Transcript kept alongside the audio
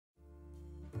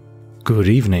Good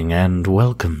evening and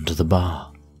welcome to the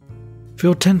bar. For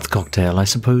your 10th cocktail, I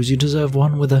suppose you deserve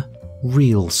one with a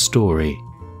real story.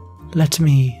 Let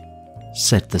me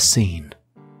set the scene.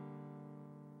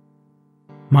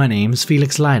 My name's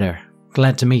Felix Leiter.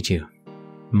 Glad to meet you.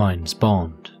 Mine's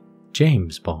Bond.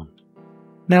 James Bond.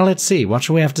 Now let's see, what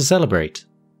shall we have to celebrate?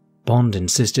 Bond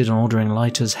insisted on ordering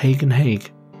lighters Haig and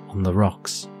Haig on the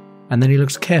rocks, and then he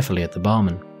looked carefully at the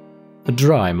barman. A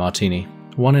dry martini,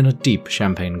 one in a deep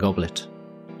champagne goblet.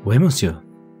 Oui, monsieur.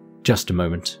 Just a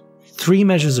moment. 3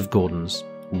 measures of Gordon's,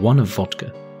 1 of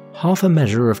vodka, half a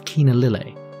measure of Quina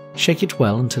Lillet. Shake it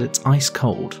well until it's ice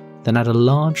cold, then add a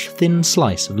large, thin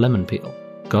slice of lemon peel.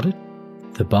 Got it?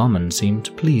 The barman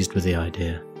seemed pleased with the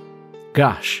idea.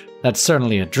 Gosh, that's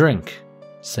certainly a drink,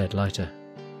 said Leiter.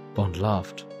 Bond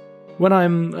laughed. When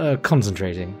I'm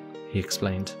concentrating, he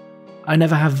explained. I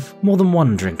never have more than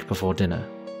 1 drink before dinner,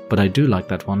 but I do like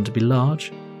that one to be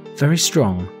large, very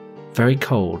strong, very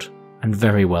cold, and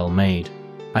very well made.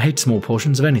 I hate small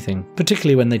portions of anything,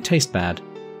 particularly when they taste bad.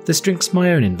 This drink's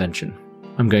my own invention.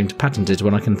 I'm going to patent it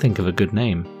when I can think of a good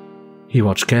name. He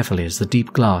watched carefully as the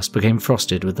deep glass became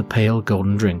frosted with the pale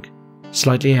golden drink,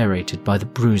 slightly aerated by the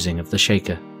bruising of the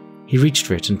shaker. He reached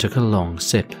for it and took a long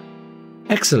sip.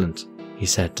 Excellent, he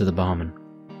said to the barman.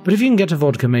 But if you can get a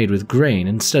vodka made with grain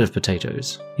instead of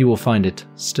potatoes, you will find it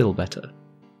still better.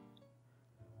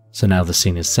 So now the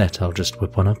scene is set, I'll just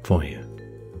whip one up for you.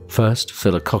 First,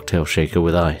 fill a cocktail shaker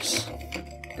with ice.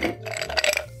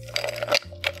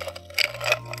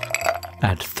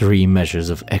 Add 3 measures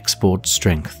of export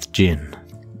strength gin.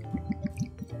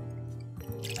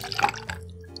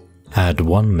 Add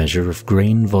 1 measure of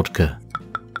grain vodka.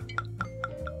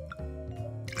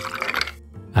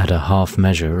 Add a half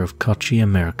measure of Cocchi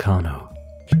Americano.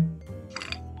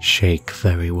 Shake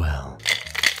very well.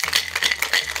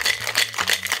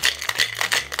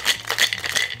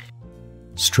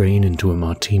 Strain into a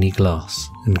martini glass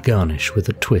and garnish with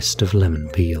a twist of lemon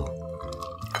peel.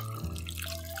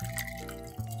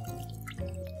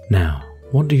 Now,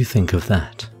 what do you think of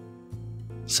that?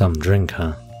 Some drink,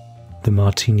 huh? The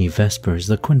Martini Vesper is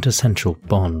the quintessential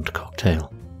Bond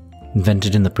cocktail.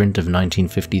 Invented in the print of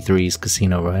 1953's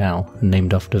Casino Royale and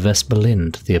named after Vesper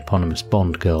Lind, the eponymous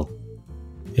Bond girl.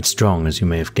 It's strong, as you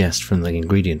may have guessed from the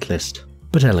ingredient list,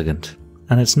 but elegant,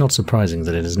 and it's not surprising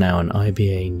that it is now an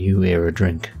IBA New Era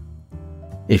drink.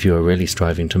 If you are really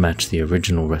striving to match the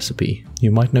original recipe,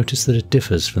 you might notice that it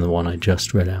differs from the one I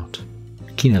just read out.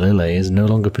 Quina Lillet is no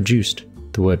longer produced.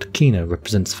 The word quina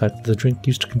represents the fact that the drink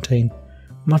used to contain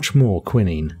much more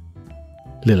quinine.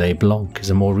 Lillet Blanc is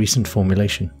a more recent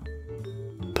formulation.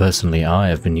 Personally, I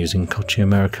have been using Cocchi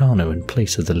Americano in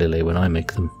place of the Lillet when I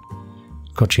make them.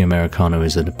 Cocchi Americano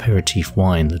is an aperitif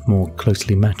wine that more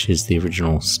closely matches the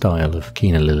original style of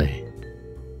Quina Lillet.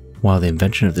 While the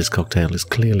invention of this cocktail is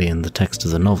clearly in the text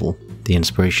of the novel, the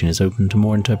inspiration is open to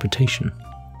more interpretation.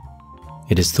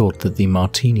 It is thought that the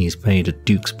martinis paid at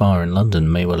Duke's Bar in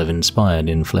London may well have inspired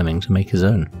Ian Fleming to make his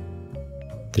own.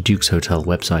 The Duke's Hotel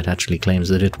website actually claims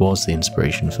that it was the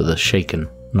inspiration for the shaken,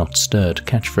 not stirred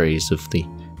catchphrase of the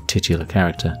titular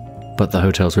character, but the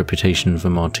hotel's reputation for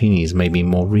martinis may be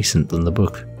more recent than the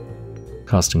book,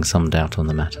 casting some doubt on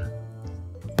the matter.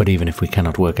 But even if we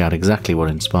cannot work out exactly what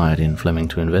inspired Ian Fleming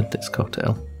to invent this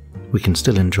cocktail, we can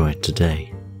still enjoy it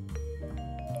today.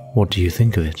 What do you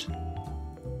think of it?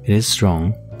 It is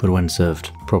strong, but when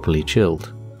served properly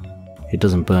chilled, it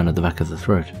doesn't burn at the back of the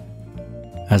throat.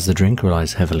 As the drink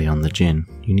relies heavily on the gin,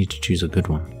 you need to choose a good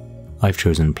one. I've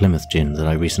chosen Plymouth gin that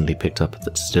I recently picked up at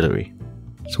the distillery.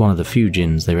 It's one of the few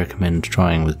gins they recommend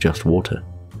trying with just water,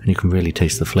 and you can really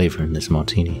taste the flavour in this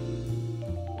martini.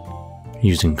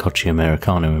 Using Cocchi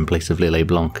Americano in place of Lillet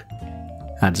Blanc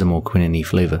adds a more quinine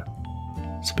flavour.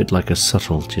 It's a bit like a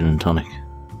subtle gin and tonic.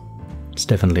 It's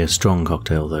definitely a strong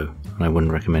cocktail though, and I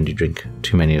wouldn't recommend you drink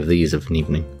too many of these of an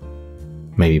evening.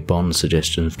 Maybe Bond's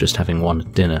suggestion of just having one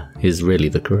at dinner is really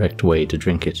the correct way to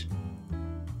drink it.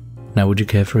 Now, would you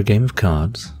care for a game of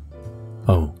cards?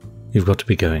 Oh, you've got to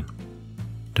be going.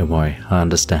 Don't worry, I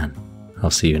understand. I'll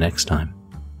see you next time.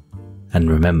 And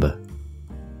remember,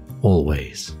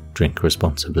 always drink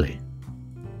responsibly.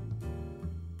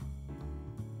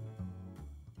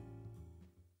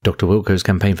 Dr. Wilco's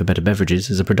Campaign for Better Beverages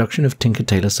is a production of Tinker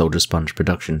Tailor Soldier Sponge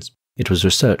Productions. It was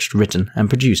researched, written, and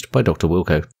produced by Dr.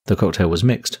 Wilco. The cocktail was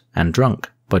mixed and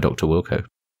drunk by Dr. Wilco.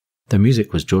 The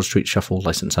music was George Street Shuffle,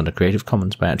 licensed under Creative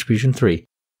Commons by Attribution 3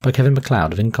 by Kevin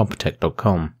MacLeod of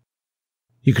Incompetech.com.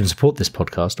 You can support this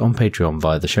podcast on Patreon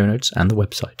via the show notes and the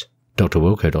website,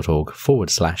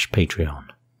 drwilco.org/Patreon.